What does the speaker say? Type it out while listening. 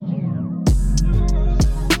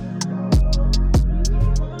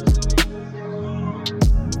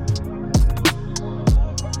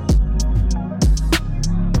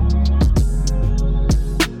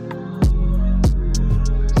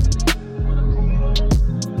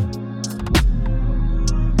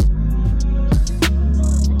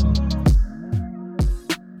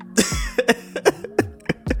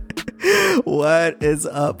What is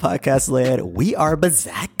up, podcast land? We are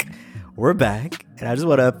Bazak. We're back, and I just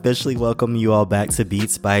want to officially welcome you all back to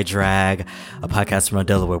Beats by Drag, a podcast from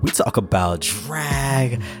Delaware. We talk about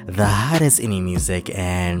drag, the hottest indie music,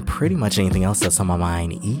 and pretty much anything else that's on my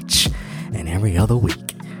mind each and every other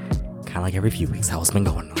week. Kind of like every few weeks, how it's been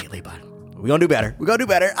going lately, but we're gonna do better. We're gonna do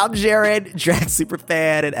better. I'm Jared, drag super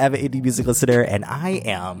fan and avid indie music listener, and I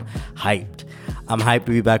am hyped. I'm hyped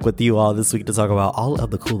to be back with you all this week to talk about all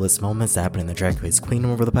of the coolest moments that happened in the Drag Race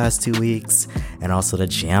Queendom over the past 2 weeks, and also to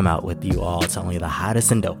jam out with you all, telling you the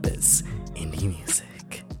hottest and dopest indie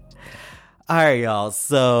music. All right, y'all.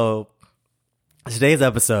 So today's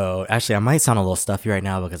episode, actually, I might sound a little stuffy right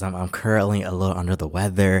now because I'm currently a little under the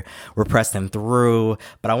weather. We're pressing through,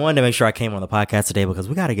 but I wanted to make sure I came on the podcast today because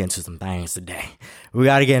we got to get into some things today. We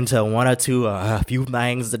got to get into one or two, a few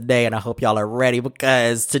things today, and I hope y'all are ready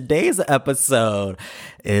because today's episode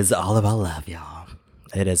is all about love, y'all.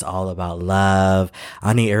 It is all about love.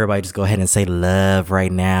 I need everybody to just go ahead and say love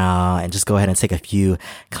right now and just go ahead and take a few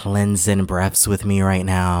cleansing breaths with me right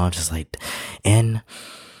now. Just like in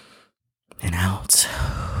and out.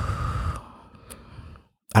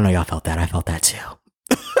 I know y'all felt that. I felt that too.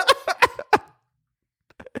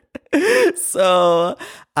 So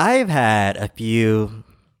I've had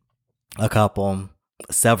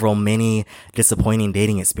several many disappointing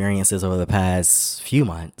dating experiences over the past few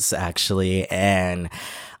months, actually. And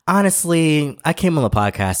honestly, I came on the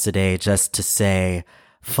podcast today just to say,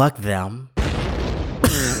 fuck them.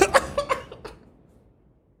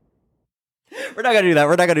 We're not going to do that.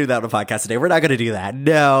 We're not going to do that on the podcast today. We're not going to do that.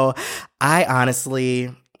 No, I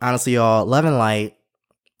honestly, y'all, love and light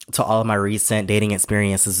to all of my recent dating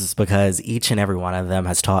experiences is because each and every one of them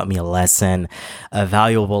has taught me a lesson, a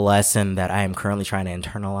valuable lesson that I am currently trying to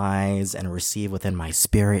internalize and receive within my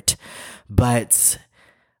spirit. But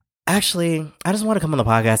actually, I just want to come on the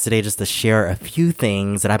podcast today just to share a few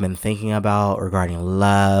things that I've been thinking about regarding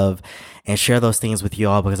love and share those things with you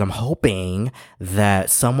all because I'm hoping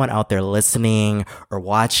that someone out there listening or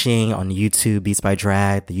watching on YouTube, Beats by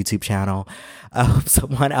Drag, the YouTube channel, I hope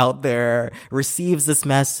someone out there receives this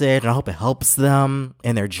message and I hope it helps them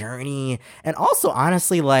in their journey. And also,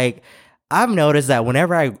 honestly, like, I've noticed that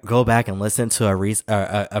whenever I go back and listen to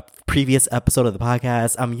a previous episode of the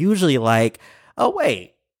podcast, I'm usually like, oh,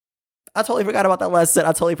 wait. I totally forgot about that lesson.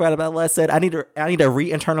 I need to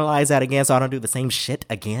re-internalize that again so I don't do the same shit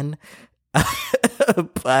again.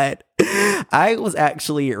 But I was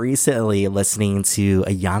actually recently listening to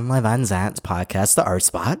Iyanla Vanzant's podcast, The Art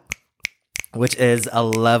Spot, which is a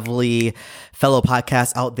lovely fellow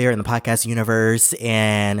podcast out there in the podcast universe.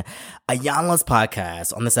 And Iyanla's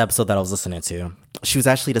podcast, on this episode that I was listening to, she was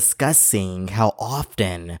actually discussing how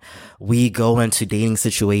often we go into dating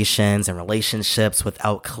situations and relationships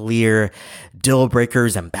without clear deal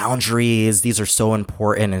breakers and boundaries. These are so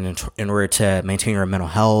important in order to maintain your mental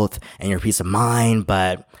health and your peace of mind.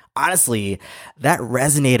 But honestly, that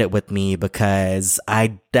resonated with me because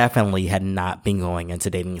I definitely had not been going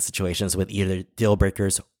into dating situations with either deal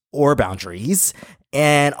breakers or boundaries.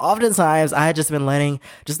 And oftentimes I had just been letting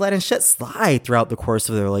shit slide throughout the course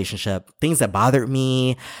of the relationship. Things that bothered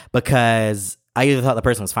me because I either thought the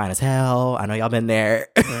person was fine as hell. I know y'all been there.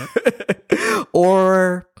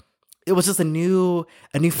 Or it was just a new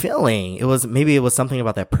feeling. It was something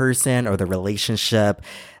about that person or the relationship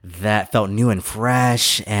that felt new and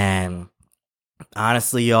fresh. And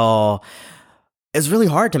honestly, y'all, it's really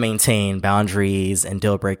hard to maintain boundaries and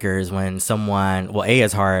deal breakers when someone, well, A,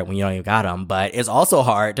 it's hard when you don't even got them, but it's also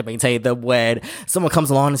hard to maintain them when someone comes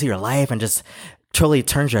along into your life and just totally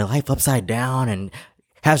turns your life upside down and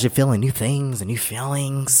has you feeling new things and new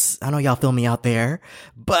feelings. I know y'all feel me out there,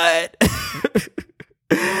 but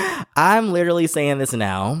I'm literally saying this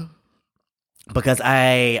now because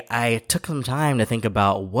I took some time to think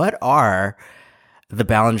about what are the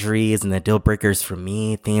boundaries and the deal breakers for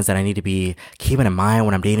me, things that I need to be keeping in mind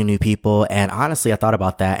when I'm dating new people. And honestly, I thought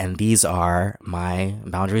about that, and these are my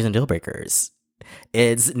boundaries and deal breakers.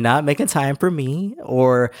 It's not making time for me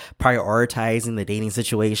or prioritizing the dating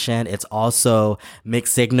situation. It's also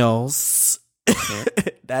mixed signals.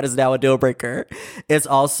 That is now a deal breaker. It's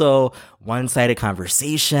also one-sided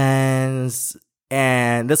conversations.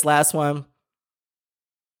 And this last one,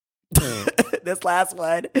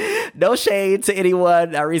 no shade to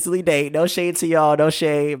anyone I recently date. No shade to y'all. No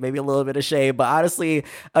shade. Maybe a little bit of shade. But honestly,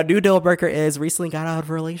 a new deal breaker is recently got out of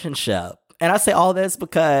a relationship. And I say all this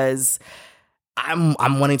because I'm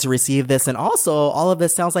wanting to receive this. And also, all of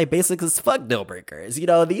this sounds like basic as fuck deal breakers. You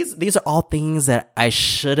know, these are all things that I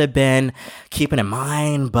should have been keeping in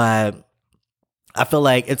mind. But I feel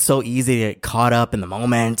like it's so easy to get caught up in the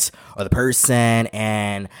moment or the person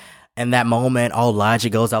and in that moment, all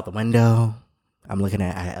logic goes out the window. I'm looking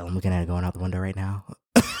at it going out the window right now.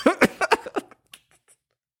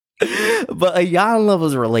 But Iyanla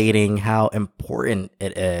was relating how important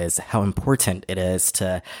it is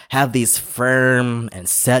to have these firm and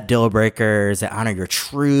set deal breakers that honor your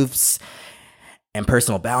truths and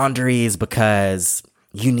personal boundaries, because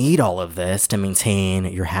you need all of this to maintain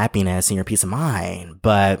your happiness and your peace of mind.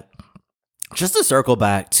 But just to circle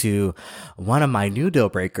back to one of my new deal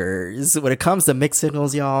breakers, when it comes to mixed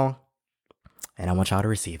signals, y'all, and I want y'all to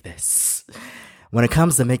receive this. When it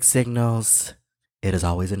comes to mixed signals, it is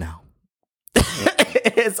always a no.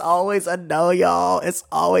 It's always a no, y'all. It's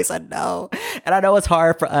always a no. And I know it's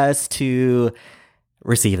hard for us to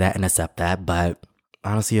receive that and accept that, but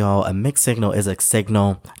honestly, y'all, a mixed signal is a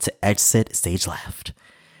signal to exit stage left.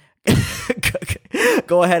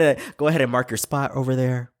 Go ahead and mark your spot over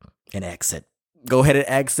there and exit. Go ahead and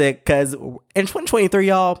exit, because in 2023,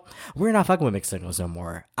 y'all, we're not fucking with mixed signals no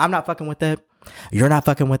more. I'm not fucking with it. You're not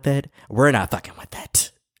fucking with it. We're not fucking with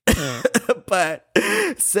it. But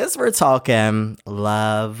since we're talking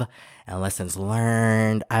love and lessons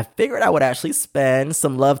learned, I figured I would actually spin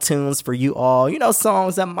some love tunes for you all. You know,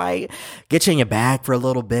 songs that might get you in your bag for a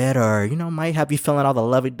little bit, or, you know, might have you feeling all the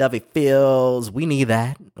lovey-dovey feels. We need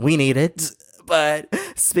that. We need it. But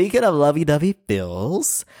speaking of lovey-dovey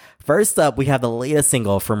feels, first up, we have the latest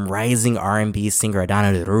single from rising R&B singer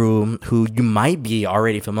Adana Duru, who you might be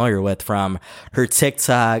already familiar with from her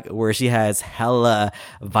TikTok, where she has hella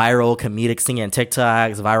viral comedic singing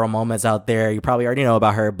TikToks, viral moments out there. You probably already know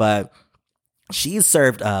about her, but she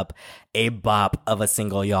served up a bop of a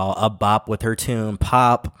single, y'all. A bop with her tune,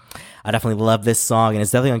 Pop. I definitely love this song, and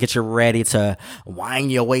it's definitely gonna get you ready to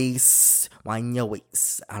wind your waist. Wind your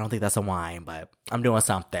waist. I don't think that's a whine, but I'm doing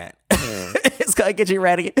something. It's gonna get you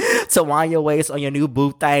ready to wind your waist on your new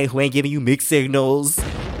boo thing who ain't giving you mixed signals.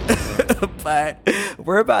 But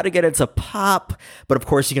we're about to get into Pop. But of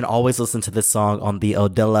course, you can always listen to this song on the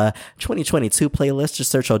Odilla 2022 playlist. Just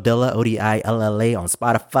search Odilla, Odilla, on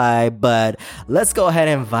Spotify. But let's go ahead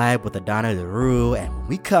and vibe with Adana Duru. And when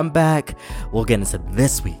we come back, we'll get into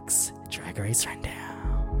this week's Drag Race Rundown.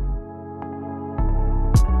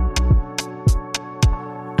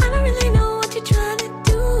 I don't really know what you're trying to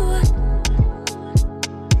do.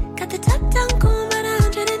 Got the top down going by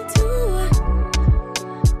 102.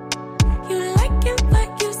 You like it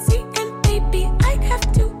what you see, and baby, I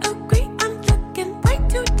have to agree. I'm looking way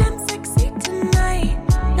too damn sexy tonight.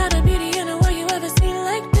 Not a beauty in the world you ever seen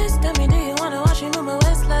like this. Tell me, do you wanna watch me move my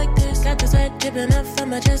waist like this? Got the sweat dripping up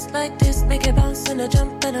from my chest like this. Make it bounce and a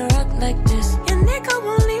jump and a rock like this. Your nigga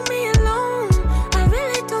won't leave me alone. I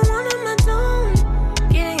really don't want him alone.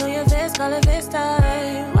 Getting on your face, call it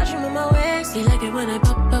FaceTime. Watch him move my waist. He like it when I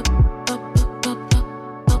pop up, pop up, pop up,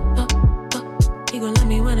 pop up, pop. He gon' love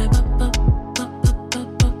me when I pop up, pop up,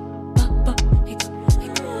 pop up, pop up. He pop up,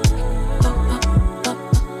 pop up,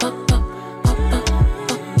 pop up, pop up,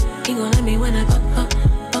 pop. He gon' love me when I pop up,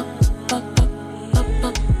 pop up, pop up, pop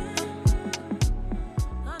up.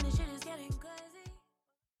 All this shit is getting crazy.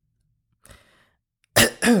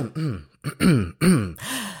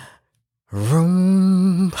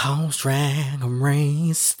 RuPaul's Drag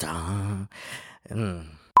Race Star.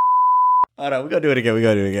 Hold on, we're gonna do it again.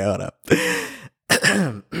 Hold up.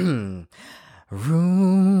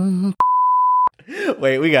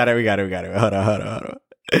 Wait, we got it. Hold on.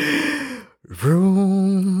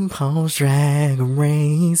 RuPaul's Drag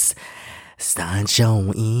Race. Start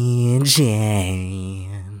your engines.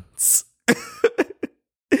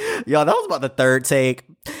 Y'all, that was about the third take.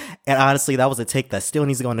 And honestly, that was a take that still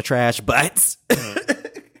needs to go in the trash, but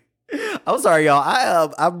I'm sorry,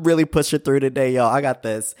 y'all. I'm really pushing through today, y'all. I got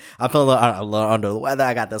this. I feel a little under the weather.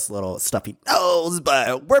 I got this little stuffy nose,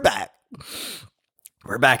 but we're back.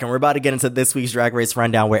 We're back, and we're about to get into this week's Drag Race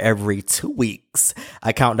Rundown, where every 2 weeks,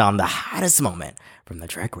 I count down the hottest moment from the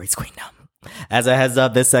Drag Race Queendom. As a heads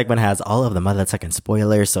up, this segment has all of the mother-tucking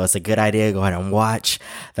spoilers, so it's a good idea to go ahead and watch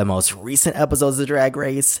the most recent episodes of Drag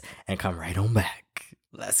Race and come right on back.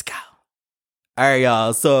 Let's go. All right,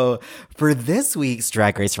 y'all. So for this week's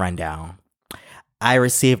Drag Race Rundown, I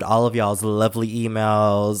received all of y'all's lovely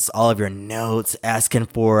emails, all of your notes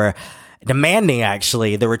demanding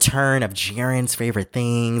actually the return of Jaren's favorite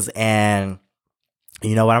things. And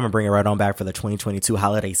you know what? I'm going to bring it right on back for the 2022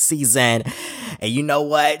 holiday season. And you know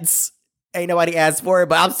what? Ain't nobody asked for it,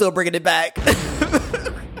 but I'm still bringing it back.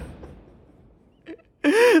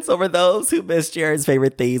 So for those who missed Jared's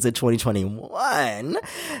favorite things in 2021,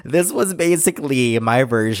 this was basically my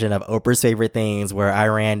version of Oprah's favorite things, where I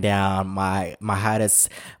ran down my hottest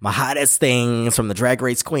things from the Drag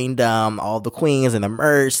Race Queendom, all the queens and the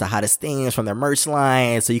merch, the hottest things from their merch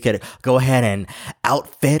line, so you could go ahead and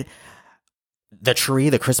outfit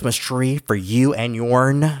the Christmas tree for you and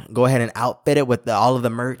yourn. Go ahead and outfit it with all of the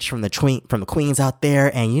merch from the queens out there.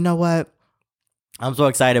 And you know what? I'm so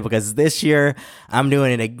excited because this year I'm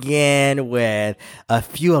doing it again with a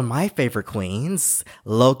few of my favorite queens,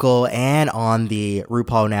 local and on the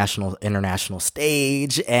RuPaul National International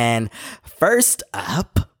stage. And first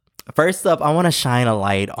up, I want to shine a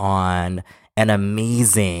light on an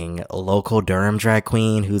amazing local Durham drag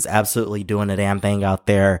queen who's absolutely doing the damn thing out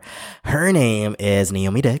there. Her name is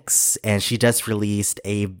Naomi Dix, and she just released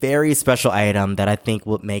a very special item that I think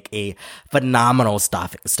will make a phenomenal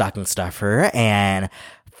stocking stuffer. And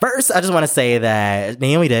first, I just want to say that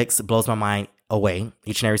Naomi Dix blows my mind away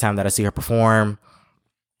each and every time that I see her perform.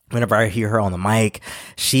 Whenever I hear her on the mic,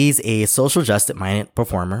 she's a social justice minded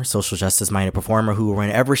performer who,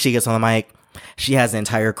 whenever she gets on the mic, she has the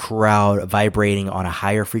entire crowd vibrating on a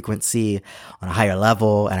higher frequency, on a higher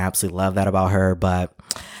level, and I absolutely love that about her. But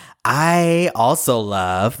I also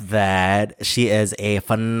love that she is a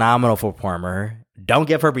phenomenal performer. Don't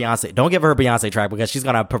give her Beyonce track, because she's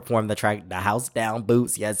gonna perform the track "The House Down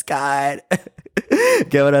Boots." Yes, God.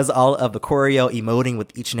 Giving us all of the choreo, emoting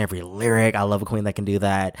with each and every lyric. I love a queen that can do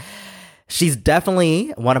that. She's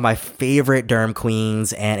definitely one of my favorite Durham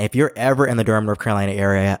queens, and if you're ever in the Durham, North Carolina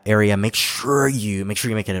area, make sure you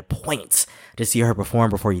make it a point to see her perform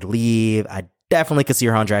before you leave. I definitely could see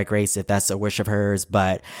her on Drag Race if that's a wish of hers.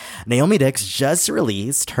 But Naomi Dix just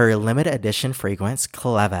released her limited edition fragrance,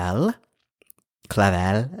 Clavel.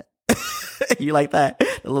 You like that?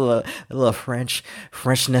 A little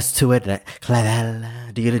Frenchness to it. Clavel.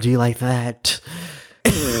 Do you like that?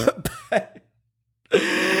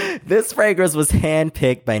 This fragrance was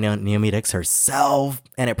handpicked by Naomi Dix herself,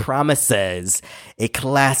 and it promises a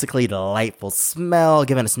classically delightful smell,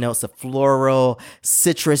 giving us notes of floral,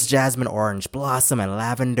 citrus, jasmine, orange blossom, and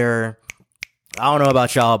lavender. I don't know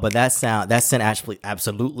about y'all, but that scent actually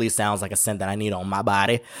absolutely sounds like a scent that I need on my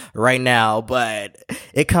body right now. But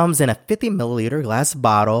it comes in a 50 milliliter glass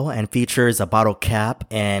bottle and features a bottle cap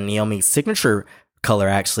and Naomi's signature color,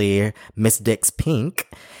 actually, Miss Dix Pink.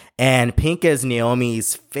 And pink is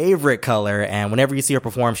Naomi's favorite color, and whenever you see her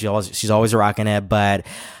perform, she's always rocking it. But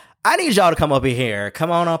I need y'all to come up in here.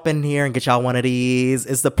 Come on up in here and get y'all one of these.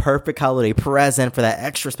 It's the perfect holiday present for that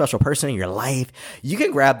extra special person in your life. You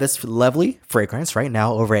can grab this lovely fragrance right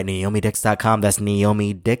now over at NaomiDix.com. That's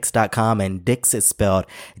NaomiDix.com, and Dix is spelled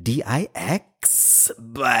Dix.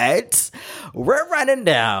 But we're running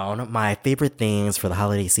down my favorite things for the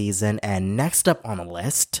holiday season, and next up on the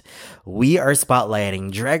list, we are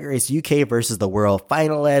spotlighting Drag Race UK versus the World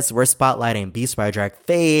finalists. We're spotlighting Beats by Drag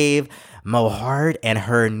fave Mo Heart and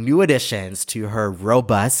her new additions to her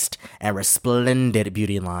robust and resplendent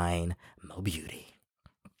beauty line, Mo Beauty.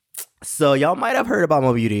 So y'all might have heard about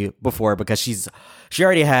Mo Beauty before, because she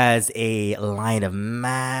already has a line of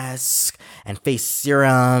masks and face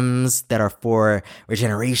serums that are for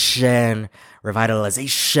regeneration,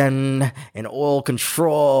 revitalization, and oil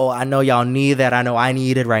control. I know y'all need that. I know I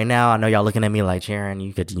need it right now. I know y'all looking at me like, Jaren,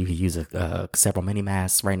 you could use several mini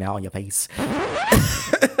masks right now on your face.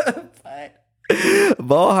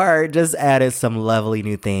 Mo Heart just added some lovely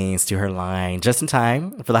new things to her line just in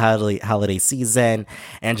time for the holiday season,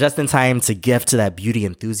 and just in time to gift to that beauty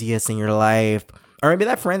enthusiast in your life, or maybe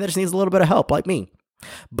that friend that just needs a little bit of help like me.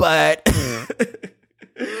 But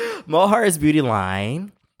Mo Heart's beauty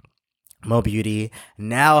line, Mo Beauty,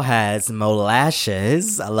 now has Mo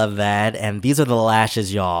Lashes. I love that. And these are the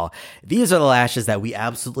lashes, y'all. These are the lashes that we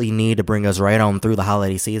absolutely need to bring us right on through the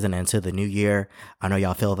holiday season and into the new year. I know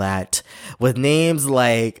y'all feel that. With names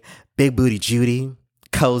like Big Booty Judy,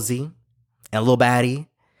 Cozy, and Lil Baddie,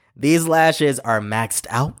 these lashes are maxed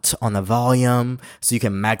out on the volume, so you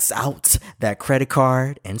can max out that credit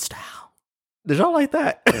card in style. Did y'all like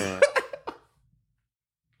that?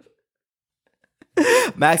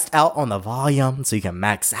 Maxed out on the volume, so you can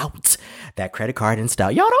max out that credit card in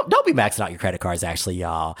style. Y'all don't be maxing out your credit cards, actually,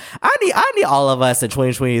 y'all. I need all of us in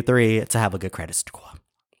 2023 to have a good credit score.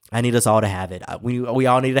 I need us all to have it. We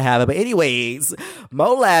all need to have it. But anyways,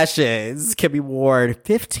 Mo Lashes can be worn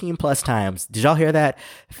 15 plus times. Did y'all hear that?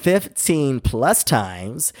 15 plus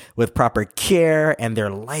times with proper care, and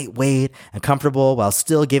they're lightweight and comfortable while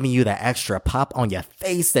still giving you that extra pop on your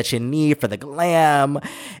face that you need for the glam.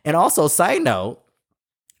 And also, side note,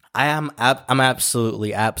 I'm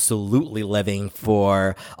absolutely living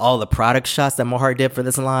for all the product shots that Mohart did for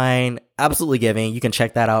this line. Absolutely giving. You can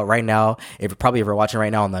check that out right now. If you're watching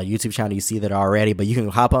right now on the YouTube channel, you see that already, but you can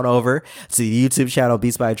hop on over to the YouTube channel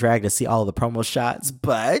Beats by Drag to see all the promo shots.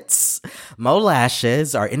 But Mo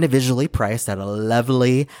lashes are individually priced at a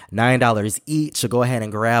lovely $9 each. So go ahead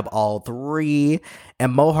and grab all three.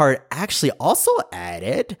 And Mohart actually also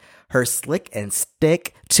added her Slick and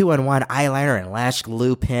Stick 2-in-1 eyeliner and lash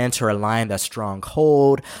glue pen to her line that's strong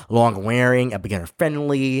hold, long wearing, and beginner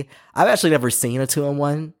friendly. I've actually never seen a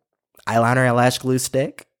 2-in-1 eyeliner and lash glue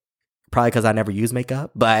stick. Probably because I never use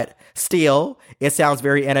makeup, but still, it sounds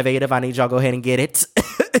very innovative. I need y'all to go ahead and get it.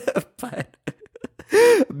 But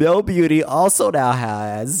Mo Beauty also now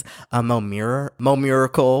has a Mo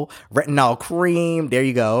Miracle Retinol Cream. There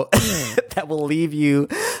you go. That will leave you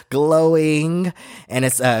glowing. And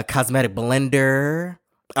it's a cosmetic blender.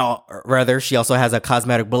 Oh, rather, she also has a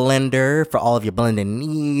cosmetic blender for all of your blending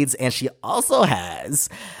needs. And she also has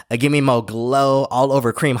a Gimme Mo Glow all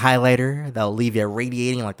over cream highlighter that'll leave you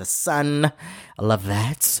radiating like the sun. I love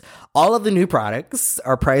that. All of the new products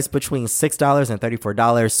are priced between $6 and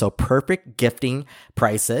 $34. So perfect gifting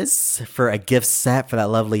prices for a gift set for that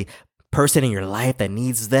lovely person in your life that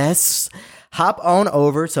needs this. Hop on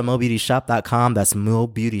over to mobeautyshop.com. That's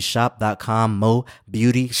mobeautyshop.com,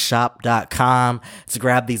 mobeautyshop.com to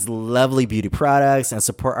grab these lovely beauty products and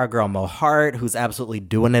support our girl Mohart, who's absolutely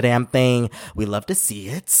doing the damn thing. We love to see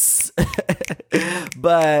it.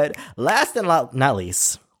 But last and not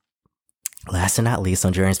least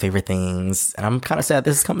on Jordan's favorite things, and I'm kind of sad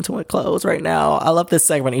this is coming to a close right now. I love this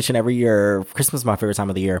segment each and every year. Christmas is my favorite time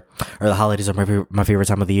of the year, or the holidays are my favorite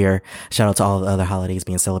time of the year. Shout out to all the other holidays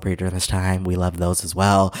being celebrated during this time. We love those as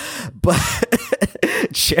well. But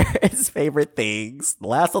Jordan's favorite things,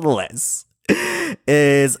 last on the list,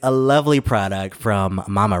 is a lovely product from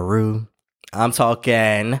Mama Ru. I'm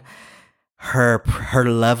talking her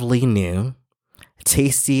lovely new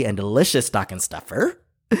tasty and delicious stocking stuffer.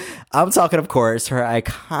 I'm talking, of course, her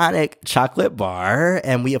iconic chocolate bar.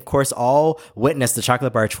 And we, of course, all witnessed the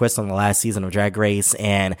chocolate bar twist on the last season of Drag Race.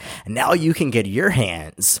 And now you can get your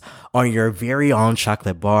hands on your very own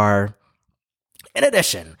chocolate bar. In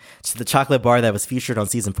addition to the chocolate bar that was featured on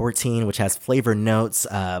season 14, which has flavor notes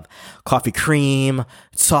of coffee cream,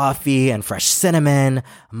 toffee, and fresh cinnamon,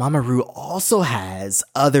 Mama Ru also has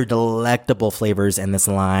other delectable flavors in this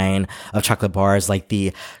line of chocolate bars, like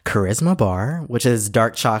the Charisma bar, which is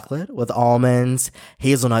dark chocolate with almonds,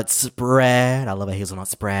 hazelnut spread. I love a hazelnut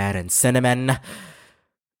spread, and cinnamon.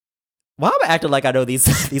 Why am I acting like I know these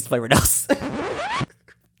flavor notes?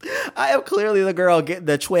 I am clearly the girl getting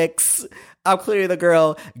the Twix. I'm clearly the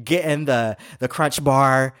girl getting the Crunch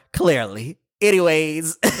bar. Clearly.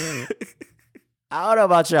 Anyways, I don't know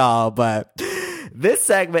about y'all, but this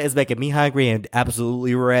segment is making me hungry and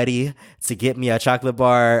absolutely ready to get me a chocolate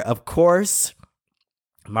bar. Of course,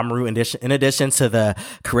 Mama Ru, in addition to the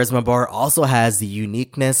Charisma bar, also has the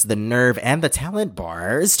Uniqueness, the Nerve, and the Talent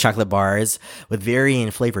bars, chocolate bars with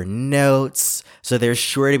varying flavor notes. So there's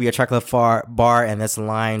sure to be a chocolate bar in this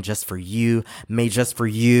line just for you, made just for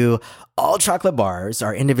you. All chocolate bars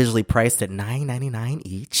are individually priced at $9.99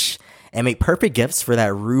 each and make perfect gifts for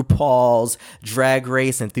that RuPaul's Drag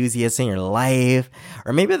Race enthusiast in your life.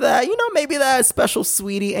 Or maybe that special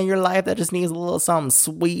sweetie in your life that just needs a little something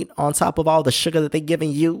sweet on top of all the sugar that they're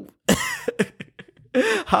giving you.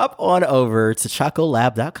 Hop on over to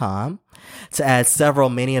chocolab.com to add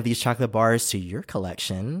many of these chocolate bars to your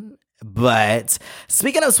collection. But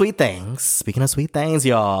speaking of sweet things,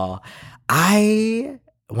 y'all, I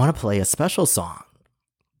want to play a special song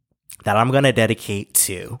that I'm going to dedicate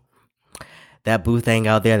to that boo thing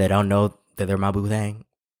out there that don't know that they're my boo thing.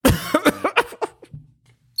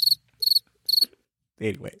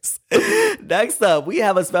 Anyways, next up, we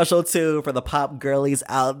have a special tune for the pop girlies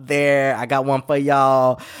out there. I got one for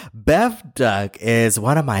y'all. Beth Duck is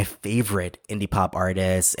one of my favorite indie pop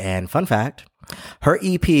artists. And fun fact, her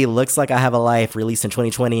EP, Looks Like I Have a Life, released in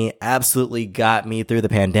 2020, absolutely got me through the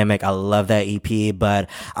pandemic. I love that EP, but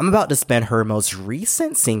I'm about to spin her most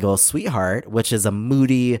recent single, Sweetheart, which is a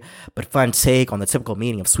moody but fun take on the typical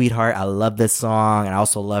meaning of sweetheart. I love this song, and I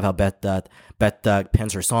also love how Beth Duck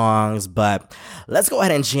pens her songs. But let's go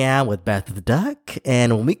ahead and jam with Beth Duck,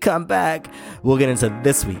 and when we come back, we'll get into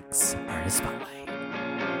this week's Artist Spotlight.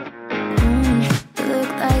 Look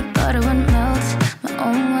like butter when it melts. My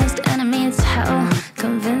own worst enemy is hell.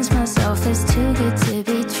 Convince myself it's too good to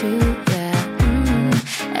be true. Yeah.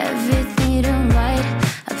 Everything you do right,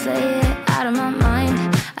 I play it out of my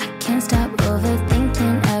mind. I can't stop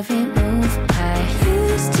overthinking every move. I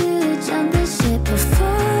used to jump the ship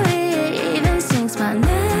before it even sinks my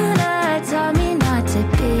name.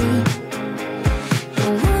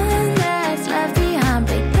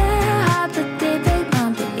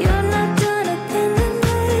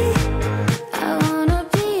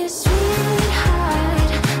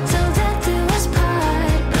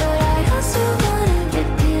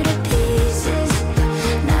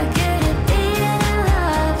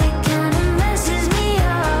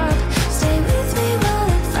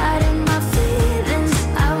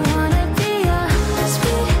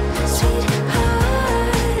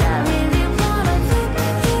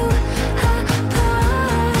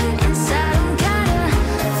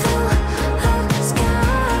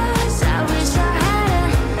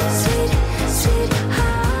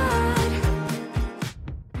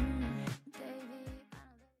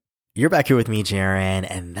 You're back here with me, Jaren,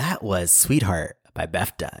 and that was Sweetheart by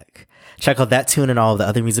Beth Duck. Check out that tune and all of the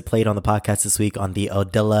other music played on the podcast this week on the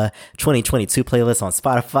Odilla 2022 playlist on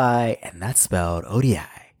Spotify, and that's spelled Odilla.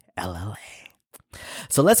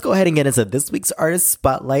 So let's go ahead and get into this week's artist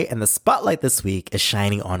spotlight, and the spotlight this week is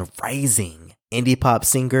shining on rising indie pop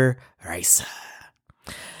singer Raisa.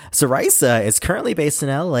 So Raisa is currently based in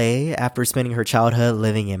LA after spending her childhood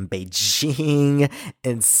living in Beijing,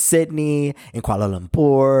 in Sydney, in Kuala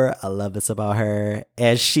Lumpur. I love this about her.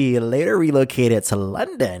 And she later relocated to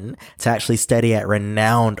London to actually study at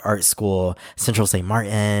renowned art school, Central St.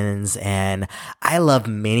 Martin's. And I love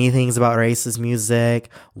many things about Raisa's music,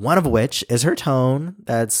 one of which is her tone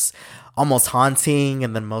that's almost haunting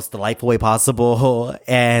in the most delightful way possible.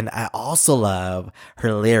 And I also love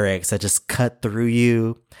her lyrics that just cut through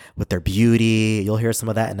you with their beauty. You'll hear some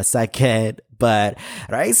of that in a second. But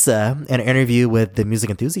Raisa, in an interview with the Music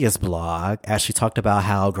Enthusiast blog, actually talked about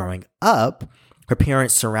how growing up, her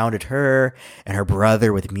parents surrounded her and her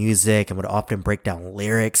brother with music and would often break down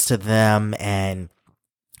lyrics to them. And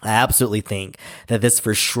I absolutely think that this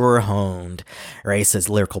for sure honed Raisa's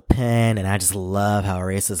lyrical pen, and I just love how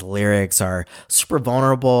Raisa's lyrics are super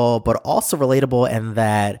vulnerable, but also relatable in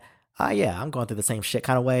that, I'm going through the same shit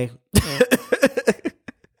kind of way.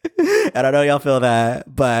 And I know y'all feel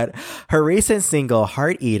that, but her recent single,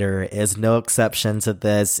 Heart Eater, is no exception to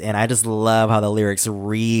this, and I just love how the lyrics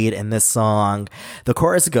read in this song. The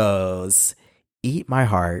chorus goes, "Eat my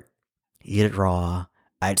heart, eat it raw,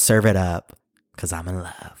 I'd serve it up, 'cause I'm in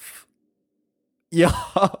love." Yo,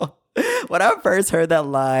 when I first heard that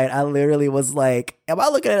line, I literally was like, am I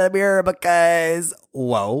looking in a mirror? Because,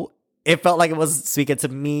 whoa, it felt like it was speaking to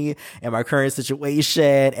me and my current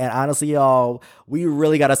situation. And honestly, y'all, we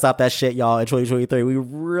really got to stop that shit, y'all, in 2023. We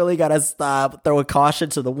really got to stop throwing caution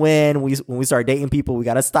to the wind. When we start dating people, we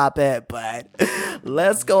got to stop it. But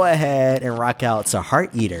let's go ahead and rock out to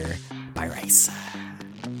Heart Eater by Raisa.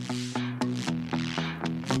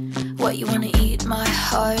 What, you wanna eat my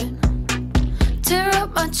heart? Tear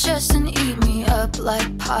up my chest and eat me up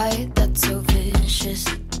like pie. That's so vicious.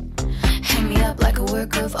 Hang me up like a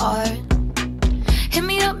work of art. Hit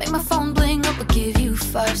me up, make my phone bling up. I'll give you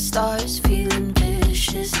 5 stars, feeling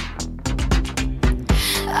vicious.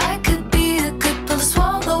 I could be a good pill to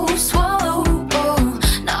swallow, swallow. Oh,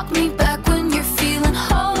 knock me back when you're feeling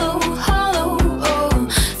hollow, hollow. Oh,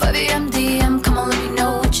 5 a.m. DM, come on, let me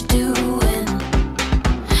know what you're doing.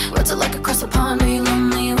 What's it like across the pond? Are you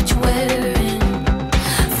lonely? What you wearing?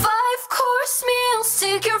 5-course meal,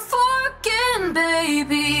 stick your fork in,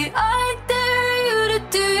 baby. I dare you to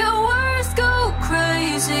do your worst, go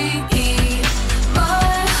crazy. Eat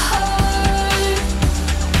my heart,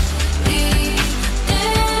 eat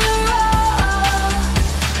it raw.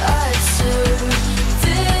 I'd serve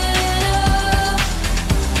it up,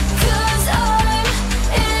 'cause I'm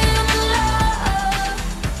in love.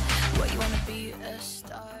 What, you wanna be a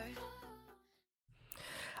star?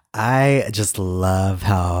 I just love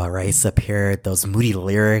how Raisa paired those moody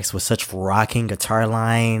lyrics with such rocking guitar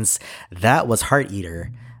lines. That was Heart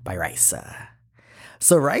Eater by Raisa.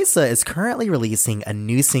 So Raisa is currently releasing a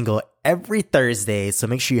new single every Thursday, so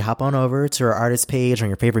make sure you hop on over to her artist page on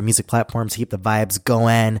your favorite music platform to keep the vibes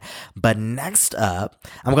going. But next up,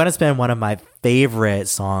 I'm going to spin one of my favorite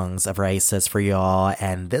songs of Raisa's for y'all,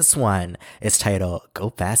 and this one is titled Go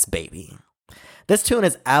Fast Baby. This tune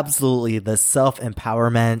is absolutely the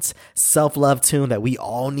self-empowerment, self-love tune that we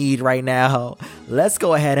all need right now. Let's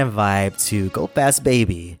go ahead and vibe to Go Fast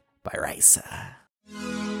Baby by Raisa.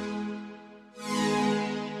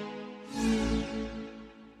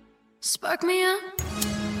 Spark me up,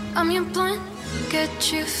 I'm your blunt,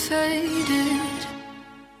 get you faded.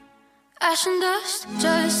 Ash and dust,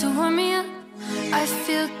 just to warm me up, I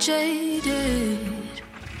feel jaded.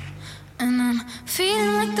 And I'm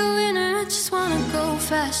feeling like the winner, I just wanna go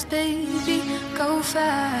fast, baby, go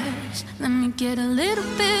fast. Let me get a little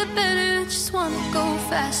bit better, I just wanna go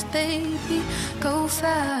fast, baby, go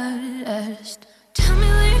fast. Tell me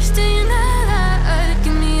where you're staying at,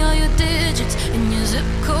 give me all your digits and your zip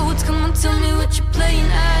codes, come on, tell me what you're playing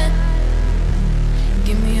at.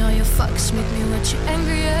 Give me all your fucks, make me what you're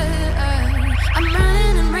angry at. I'm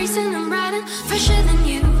running, I'm racing, I'm riding, fresher than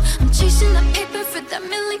you. I'm chasing the paper for that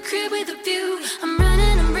Millie crib with a view. I'm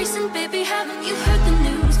running, I'm racing, baby, haven't you heard the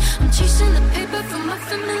news? I'm chasing the paper for my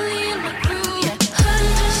family and my crew. Yeah, I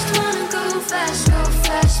just wanna go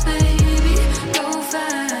fast, baby, go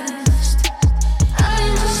fast. I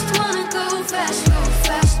just wanna go fast,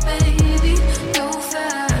 baby, go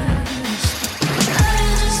fast. I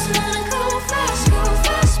just wanna go fast,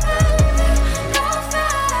 baby, go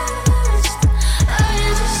fast. I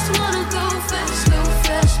just wanna go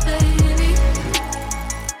fast, baby.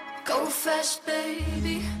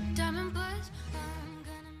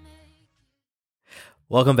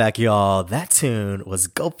 Welcome back, y'all. That tune was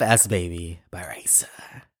Go Fast Baby by Raisa.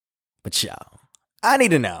 But y'all, I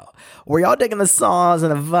need to know, were y'all digging the songs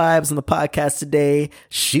and the vibes on the podcast today?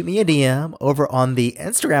 Shoot me a DM over on the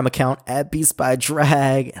Instagram account at Beats by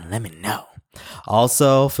Drag and let me know.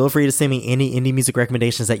 Also, feel free to send me any indie music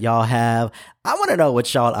recommendations that y'all have. I want to know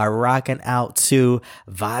what y'all are rocking out to,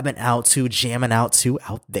 vibing out to, jamming out to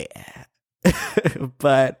out there.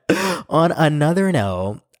 But on another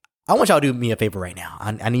note, I want y'all to do me a favor right now.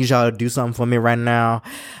 I need y'all to do something for me right now.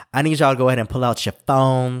 I need y'all to go ahead and pull out your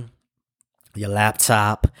phone, your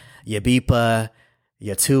laptop, your beeper,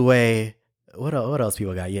 your two-way. What else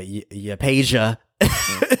people got? Your pager.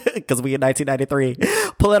 Because we in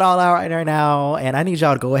 1993. Pull it all out right now. And I need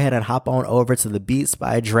y'all to go ahead and hop on over to the Beats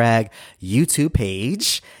by Drag YouTube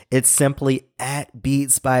page. It's simply at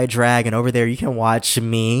Beats by Drag. And over there, you can watch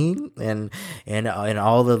me and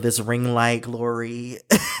all of this ring light glory.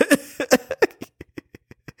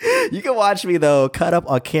 You can watch me, though, cut up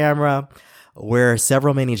on camera, wear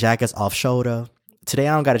several mini jackets off shoulder. Today,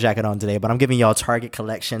 I don't got a jacket on today, but I'm giving y'all Target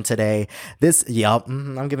collection today.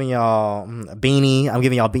 I'm giving y'all a beanie. I'm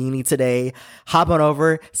giving y'all beanie today. Hop on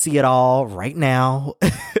over, see it all right now.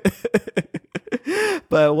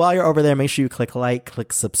 But while you're over there, make sure you click like,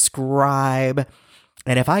 click subscribe.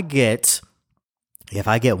 And if I get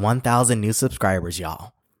 1,000 new subscribers,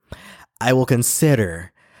 y'all, I will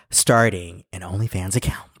consider starting an OnlyFans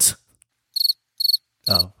account.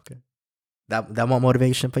 Oh, okay. That want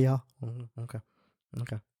motivation for y'all? Okay.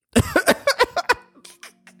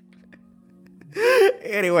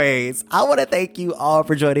 Anyways, I want to thank you all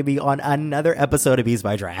for joining me on another episode of Beats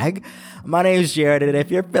by Drag. My name is Jared, and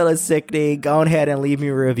if you're feeling sickening, go ahead and leave me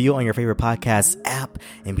a review on your favorite podcast app,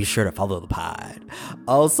 and be sure to follow the pod.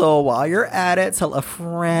 Also, while you're at it, tell a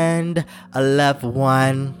friend, a loved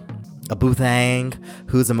one, a boo thang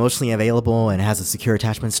who's emotionally available and has a secure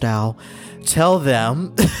attachment style. Tell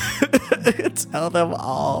them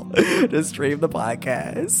all to stream the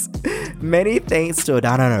podcast. Many thanks to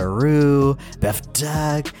Adana Naru, Beth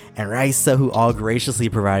Doug, and Raisa, who all graciously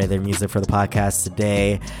provided their music for the podcast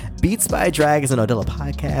today. Beats by Drag is an Odella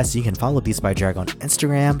podcast. You can follow Beats by Drag on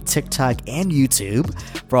Instagram, TikTok, and YouTube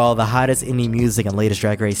for all the hottest indie music and latest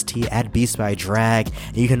Drag Race tea at Beats by Drag.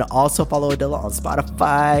 And you can also follow Odella on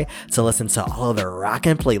Spotify to listen to all of the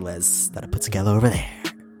rockin' playlists that I put together over there.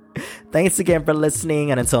 Thanks again for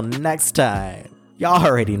listening, and until next time, y'all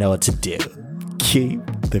already know what to do. Keep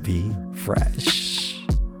the beat fresh.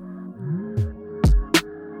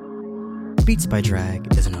 Beats by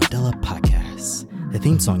Drag is an Odella podcast. The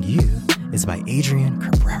theme song You is by Adrian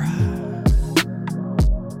Cabrera.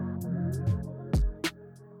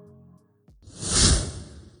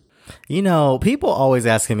 You know, people always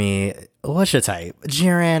asking me, what's your type?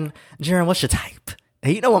 Jaren, what's your type?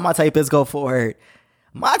 And you know what my type is? Go for it.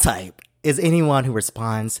 My type is anyone who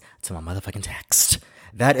responds to my motherfucking text.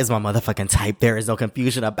 That is my motherfucking type. There is no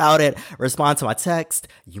confusion about it. Respond to my text.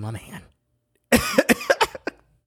 You my man.